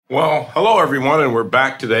Well, hello everyone, and we're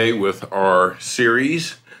back today with our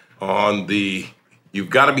series on the You've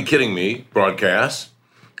Got to Be Kidding Me broadcast.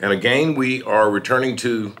 And again, we are returning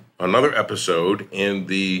to another episode in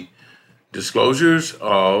the disclosures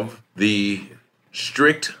of the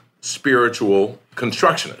strict spiritual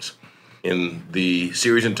constructionist in the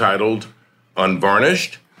series entitled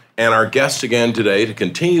Unvarnished. And our guest again today to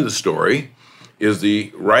continue the story is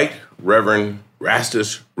the Right Reverend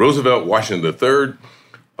Rastus Roosevelt Washington III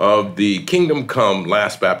of the Kingdom Come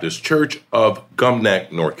Last Baptist Church of Gum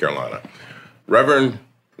Neck, North Carolina. Reverend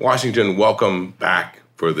Washington, welcome back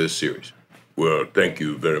for this series. Well, thank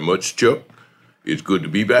you very much, Chuck. It's good to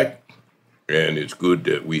be back, and it's good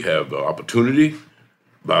that we have the opportunity,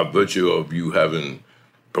 by virtue of you having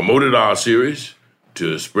promoted our series,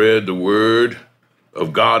 to spread the word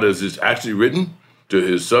of God as it's actually written to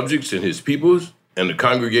his subjects and his peoples and the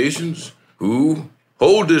congregations who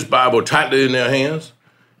hold this Bible tightly in their hands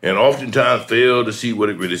and oftentimes fail to see what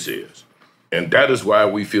it really says. And that is why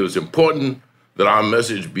we feel it's important that our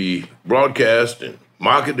message be broadcast and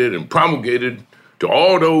marketed and promulgated to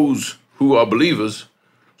all those who are believers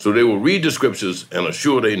so they will read the scriptures and are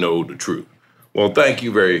sure they know the truth. Well, thank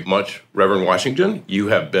you very much, Reverend Washington. You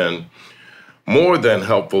have been more than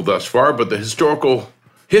helpful thus far, but the historical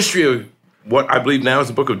history of what I believe now is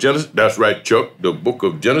the book of Genesis, that's right, Chuck, the book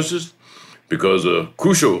of Genesis, because a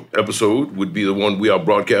crucial episode would be the one we are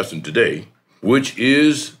broadcasting today, which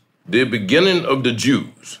is the beginning of the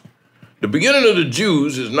Jews. The beginning of the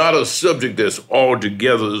Jews is not a subject that's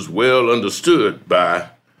altogether as well understood by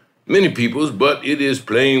many peoples, but it is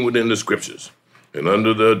plain within the scriptures. And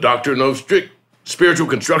under the doctrine of strict spiritual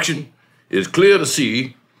construction, it's clear to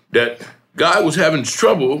see that God was having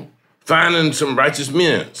trouble finding some righteous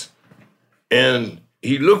men. And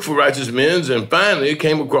he looked for righteous men and finally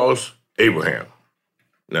came across Abraham.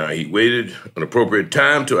 Now, he waited an appropriate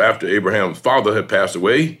time till after Abraham's father had passed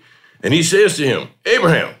away, and he says to him,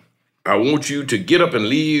 Abraham, I want you to get up and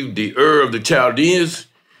leave the Ur of the Chaldeans,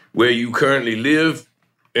 where you currently live,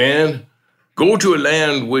 and go to a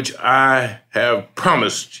land which I have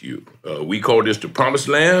promised you. We call this the promised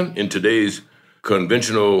land in today's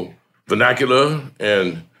conventional vernacular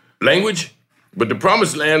and language, but the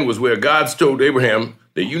promised land was where God's told Abraham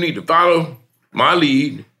that you need to follow my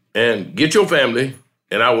lead and get your family,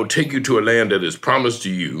 and I will take you to a land that is promised to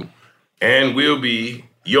you and will be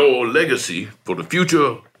your legacy for the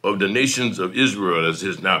future of the nations of Israel as it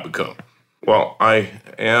has now become. Well, I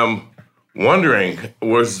am wondering,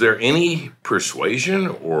 was there any persuasion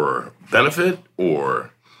or benefit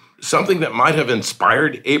or something that might have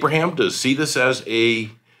inspired Abraham to see this as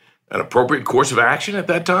an appropriate course of action at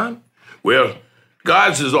that time? Well,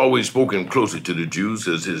 God has always spoken closely to the Jews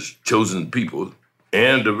as his chosen people,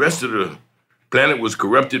 and the rest of the planet was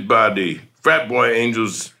corrupted by the frat boy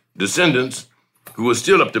angels' descendants who were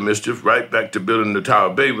still up to mischief, right back to building the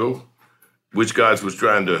Tower of Babel, which God was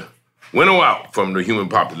trying to winnow out from the human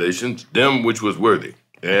populations, them which was worthy.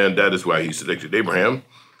 And that is why he selected Abraham,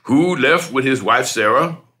 who left with his wife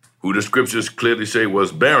Sarah, who the scriptures clearly say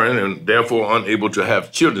was barren and therefore unable to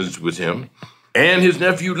have children with him, and his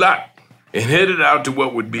nephew Lot, and headed out to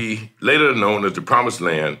what would be later known as the Promised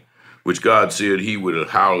Land, which God said he would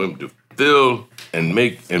allow him to fill and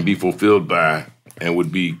make and be fulfilled by, and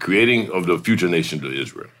would be creating of the future nation of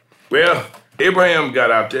Israel. Well, Abraham got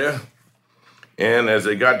out there, and as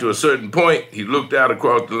they got to a certain point, he looked out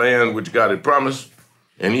across the land which God had promised,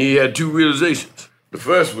 and he had two realizations. The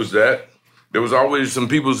first was that there was always some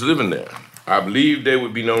peoples living there. I believe they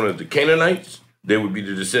would be known as the Canaanites. They would be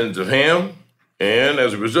the descendants of Ham, and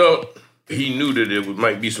as a result, he knew that it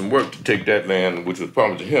might be some work to take that land which was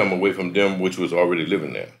promised to him away from them which was already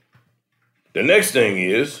living there. The next thing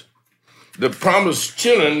is, the promised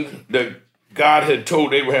children that God had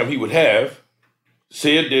told Abraham he would have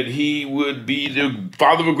said that he would be the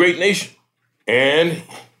father of a great nation. And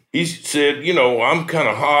he said, I'm kind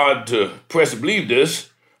of hard to press to believe this.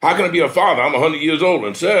 How can I be a father? I'm 100 years old,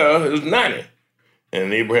 and Sarah is 90.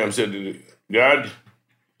 And Abraham said to God,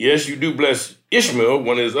 yes, you do bless Ishmael,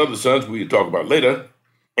 one of his other sons, we can talk about later,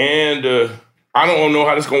 and I don't know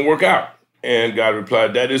how this is going to work out. And God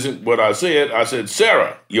replied, that isn't what I said. I said,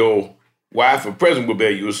 Sarah, your wife or present will bear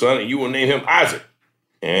you a son, and you will name him Isaac.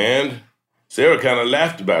 And Sarah kind of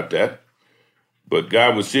laughed about that, but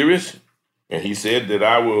God was serious, and he said that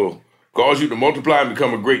I will cause you to multiply and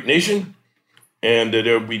become a great nation, and that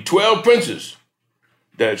there will be 12 princes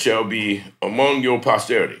that shall be among your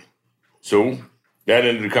posterity. So that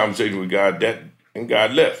ended the conversation with God, and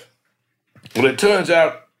God left. Well, it turns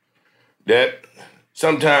out that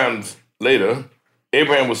sometimes later,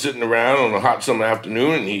 Abraham was sitting around on a hot summer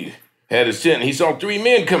afternoon, and he had his tent, and he saw 3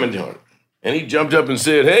 men coming to him. And he jumped up and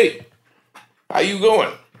said, "Hey, how you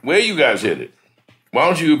going? Where you guys headed? Why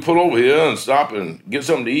don't you pull over here and stop and get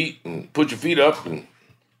something to eat and put your feet up and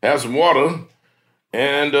have some water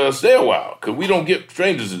and stay a while, because we don't get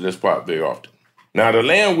strangers in this part very often." Now, the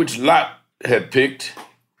land which Lot had picked,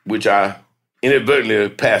 which I inadvertently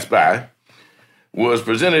passed by, was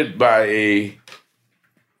presented by a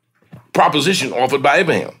proposition offered by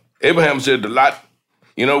Abraham. Abraham said to Lot,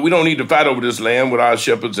 "We don't need to fight over this land with our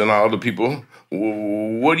shepherds and our other people.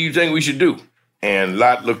 What do you think we should do?" And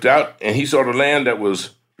Lot looked out, and he saw the land that was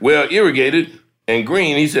well irrigated and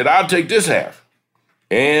green. He said, "I'll take this half."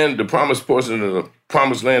 And the promised portion of the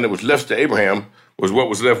promised land that was left to Abraham was what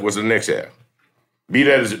was left was the next half. Be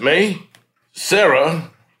that as it may, Sarah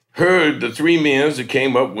heard the 3 men that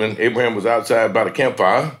came up when Abraham was outside by the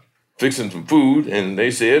campfire, fixing some food, and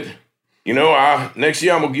they said, next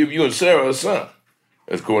year I'm going to give you and Sarah a son.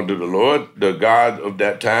 According to the Lord, the God of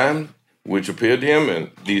that time, which appeared to him,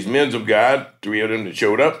 and these men of God, 3 of them that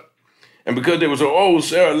showed up. And because they were so old,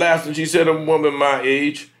 Sarah laughed, and she said, "A woman my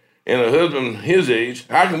age and a husband his age,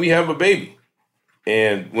 how can we have a baby?"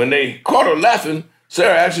 And when they caught her laughing,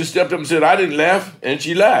 Sarah actually stepped up and said, "I didn't laugh," and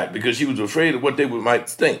she lied because she was afraid of what they might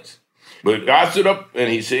think. But God stood up and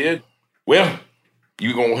he said, "Well,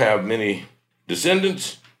 you're going to have many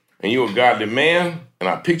descendants, and you're a godly man, and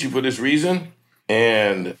I picked you for this reason.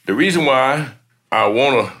 And the reason why I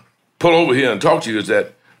want to pull over here and talk to you is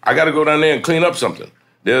that I got to go down there and clean up something.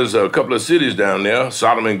 There's a couple of cities down there,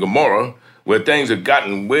 Sodom and Gomorrah, where things have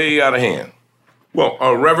gotten way out of hand." Well,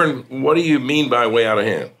 Reverend, what do you mean by way out of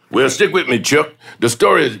hand? Well, stick with me, Chuck. The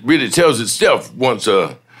story really tells itself. Once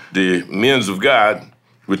the men of God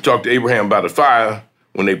would talk to Abraham by the fire,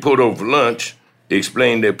 when they pulled over for lunch, they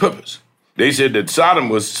explained their purpose. They said that Sodom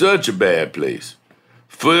was such a bad place,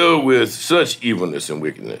 filled with such evilness and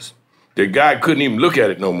wickedness, that God couldn't even look at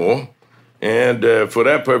it no more. And for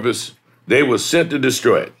that purpose, they were sent to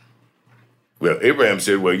destroy it. Well, Abraham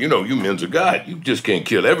said, "Well, you men of God, you just can't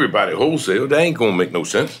kill everybody wholesale. That ain't going to make no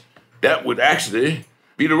sense. That would actually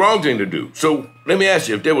be the wrong thing to do. So let me ask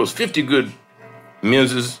you, if there was 50 good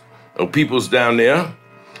men's of peoples down there,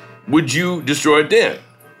 would you destroy it then?"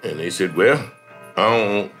 And they said, "Well, I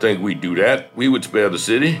don't think we'd do that. We would spare the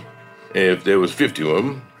city if there was 50 of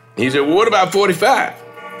them." He said, "Well, what about 45?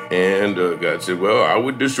 And God said, "Well, I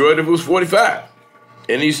would destroy it if it was 45.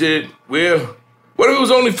 And he said, "Well, what if it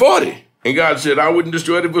was only 40? And God said, "I wouldn't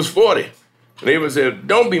destroy it if it was 40. And Abraham said,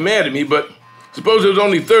 "Don't be mad at me, but suppose it was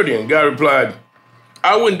only 30. And God replied,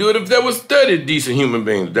 "I wouldn't do it if there was 30 decent human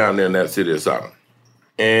beings down there in that city of Sodom."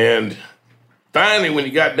 And finally, when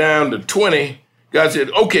he got down to 20, God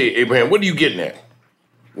said, "Okay, Abraham, what are you getting at?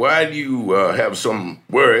 Why do you have some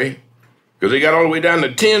worry?" Because they got all the way down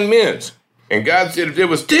to 10 men. And God said if there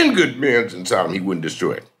was 10 good men in Sodom, he wouldn't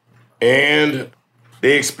destroy it. And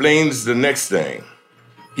they explained the next thing.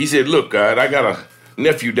 He said, "Look, God, I got a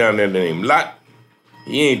nephew down there named Lot.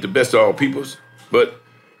 He ain't the best of all peoples, but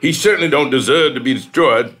he certainly don't deserve to be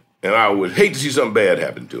destroyed, and I would hate to see something bad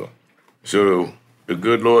happen to him." So the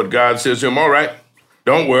good Lord God says to him, "All right,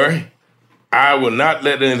 don't worry. I will not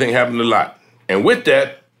let anything happen to Lot." And with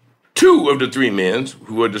that, 2 of the 3 men,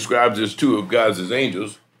 who are described as 2 of God's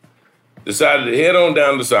angels, decided to head on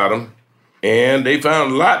down to Sodom, and they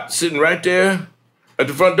found Lot sitting right there at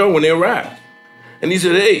the front door when they arrived. And he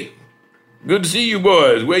said, "Hey, good to see you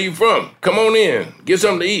boys. Where you from? Come on in. Get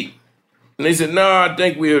something to eat." And they said, "No, I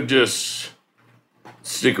think we'll just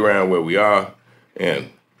stick around where we are."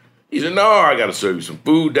 And he said, "No, I got to serve you some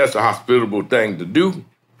food. That's a hospitable thing to do."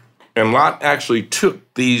 And Lot actually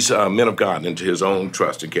took these men of God into his own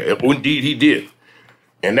trust and care. Indeed, he did.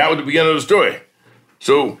 And that was the beginning of the story.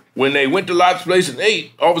 So when they went to Lot's place and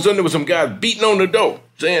ate, all of a sudden there was some guys beating on the door,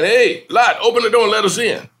 saying, "Hey, Lot, open the door and let us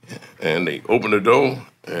in." And they opened the door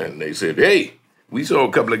and they said, "Hey, we saw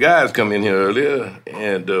a couple of guys come in here earlier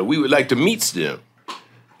and we would like to meet them."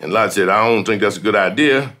 And Lot said, "I don't think that's a good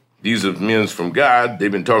idea. These are men from God.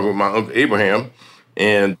 They've been talking with my uncle Abraham.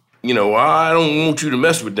 And, I don't want you to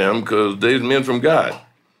mess with them because they're men from God."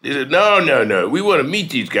 They said, No. We want to meet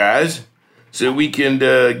these guys so we can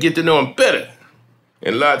get to know them better."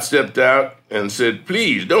 And Lot stepped out and said,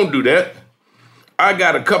 "Please, don't do that. I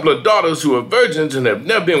got a couple of daughters who are virgins and have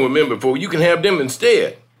never been with men before. You can have them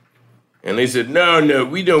instead." And they said, No,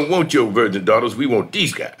 we don't want your virgin daughters. We want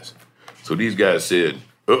these guys." So these guys said,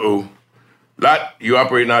 "Uh-oh, Lot, you're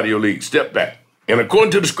operating out of your league. Step back." And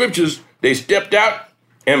according to the scriptures, they stepped out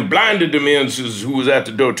and blinded the men who was at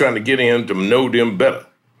the door trying to get in to know them better.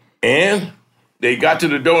 And they got to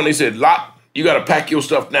the door and they said, "Lot, you got to pack your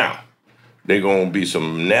stuff now. There's going to be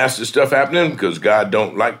some nasty stuff happening because God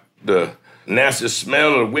don't like the nasty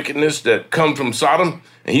smell of wickedness that comes from Sodom,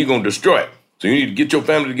 and he's going to destroy it. So you need to get your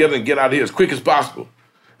family together and get out of here as quick as possible.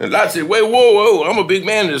 And Lot said, wait, whoa, I'm a big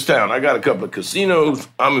man in this town. I got a couple of casinos.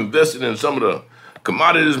 I'm invested in some of the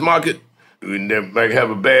commodities market. We might have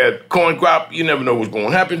a bad corn crop. You never know what's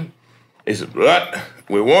going to happen. They said, Lot,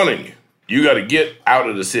 we're warning you. You got to get out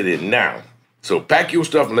of the city now. So pack your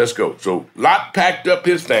stuff and let's go. So Lot packed up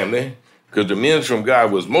his family, because the men from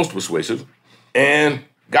God was most persuasive, and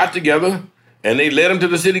got together, and they led him to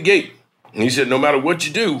the city gate. And he said, no matter what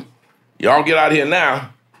you do, y'all get out here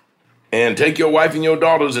now and take your wife and your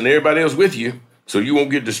daughters and everybody else with you so you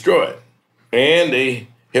won't get destroyed. And they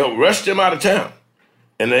helped rush them out of town.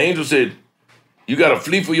 And the angel said, you got to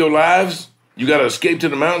flee for your lives. You got to escape to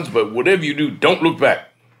the mountains, but whatever you do, don't look back.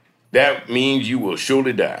 That means you will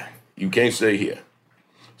surely die. You can't stay here.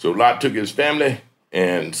 So Lot took his family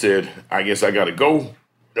and said, I guess I got to go.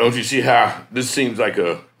 Don't you see how this seems like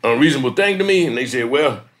a unreasonable thing to me? And they said,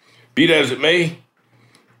 well, be that as it may,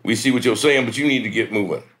 we see what you're saying, but you need to get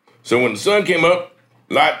moving. So when the sun came up,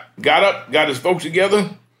 Lot got up, got his folks together,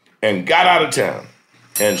 and got out of town.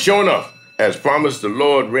 And sure enough, as promised, the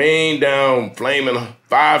Lord rained down flaming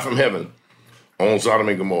fire from heaven on Sodom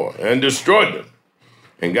and Gomorrah and destroyed them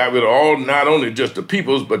and got rid of all, not only just the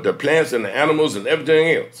peoples, but the plants and the animals and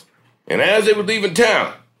everything else. And as they were leaving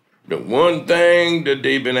town, the one thing that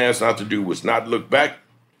they'd been asked not to do was not look back.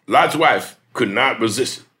 Lot's wife could not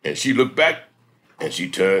resist it. And she looked back, and she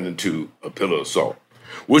turned into a pillar of salt,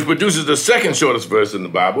 which produces the second shortest verse in the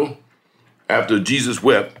Bible. After Jesus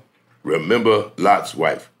wept, remember Lot's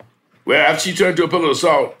wife. Well, after she turned to a pillar of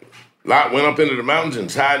salt, Lot went up into the mountains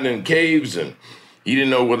and hiding in caves, and he didn't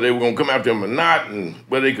know whether they were going to come after him or not and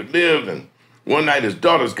where they could live. And one night his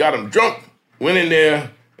daughters got him drunk, went in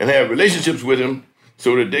there and had relationships with him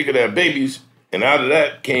so that they could have babies. And out of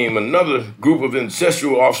that came another group of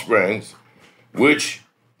incestual offsprings, which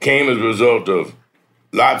came as a result of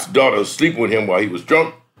Lot's daughters sleeping with him while he was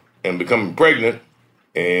drunk and becoming pregnant.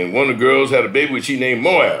 And one of the girls had a baby which she named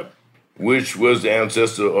Moab, which was the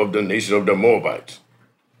ancestor of the nation of the Moabites.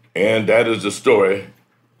 And that is the story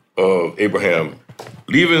of Abraham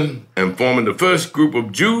leaving and forming the first group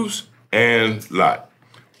of Jews and Lot.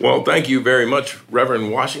 Well, thank you very much,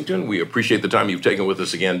 Reverend Washington. We appreciate the time you've taken with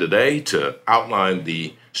us again today to outline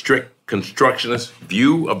the strict constructionist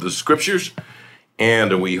view of the scriptures.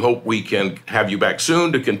 And we hope we can have you back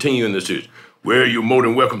soon to continue in this series. Well, you're more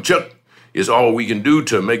than welcome, Chuck. It's all we can do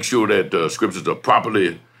to make sure that the scriptures are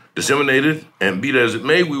properly disseminated. And be that as it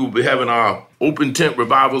may, we will be having our open tent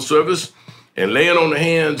revival service and laying on the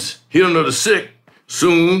hands, healing of the sick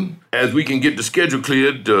soon, as we can get the schedule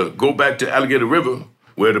cleared to go back to Alligator River,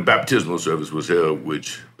 where the baptismal service was held,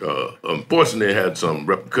 which unfortunately had some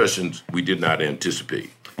repercussions we did not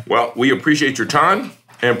anticipate. Well, we appreciate your time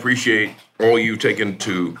and appreciate all you taken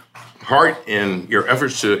to heart in your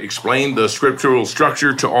efforts to explain the scriptural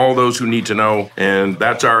structure to all those who need to know. And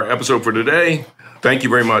that's our episode for today. Thank you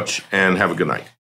very much and have a good night.